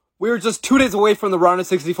We're just 2 days away from the round of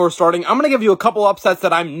 64 starting. I'm going to give you a couple upsets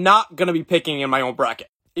that I'm not going to be picking in my own bracket.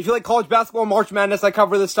 If you like college basketball and March Madness, I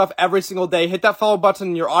cover this stuff every single day. Hit that follow button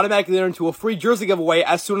and you're automatically entered into a free jersey giveaway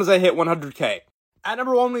as soon as I hit 100K. At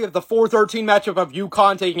number 1, we have the 4-13 matchup of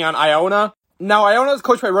UConn taking on Iona. Now, Iona is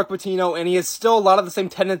coached by Rick Pitino, and he has still a lot of the same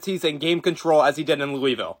tendencies and game control as he did in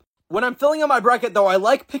Louisville. When I'm filling out my bracket, though, I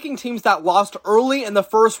like picking teams that lost early in the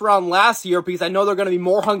first round last year because I know they're going to be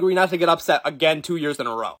more hungry not to get upset again 2 years in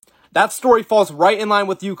a row. That story falls right in line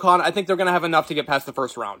with UConn. I think they're going to have enough to get past the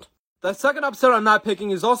first round. The second upset I'm not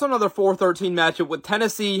picking is also another 4-13 matchup with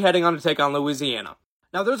Tennessee heading on to take on Louisiana.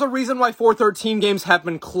 Now, there's a reason why 4-13 games have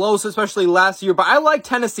been close, especially last year, but I like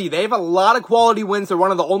Tennessee. They have a lot of quality wins. They're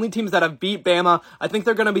one of the only teams that have beat Bama. I think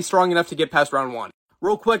they're going to be strong enough to get past round 1.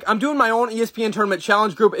 Real quick, I'm doing my own ESPN Tournament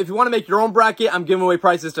Challenge group. If you want to make your own bracket, I'm giving away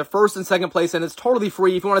prizes to first and second place, and it's totally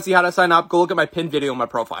free. If you want to see how to sign up, go look at my pinned video in my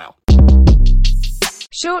profile.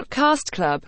 Shortcast Club.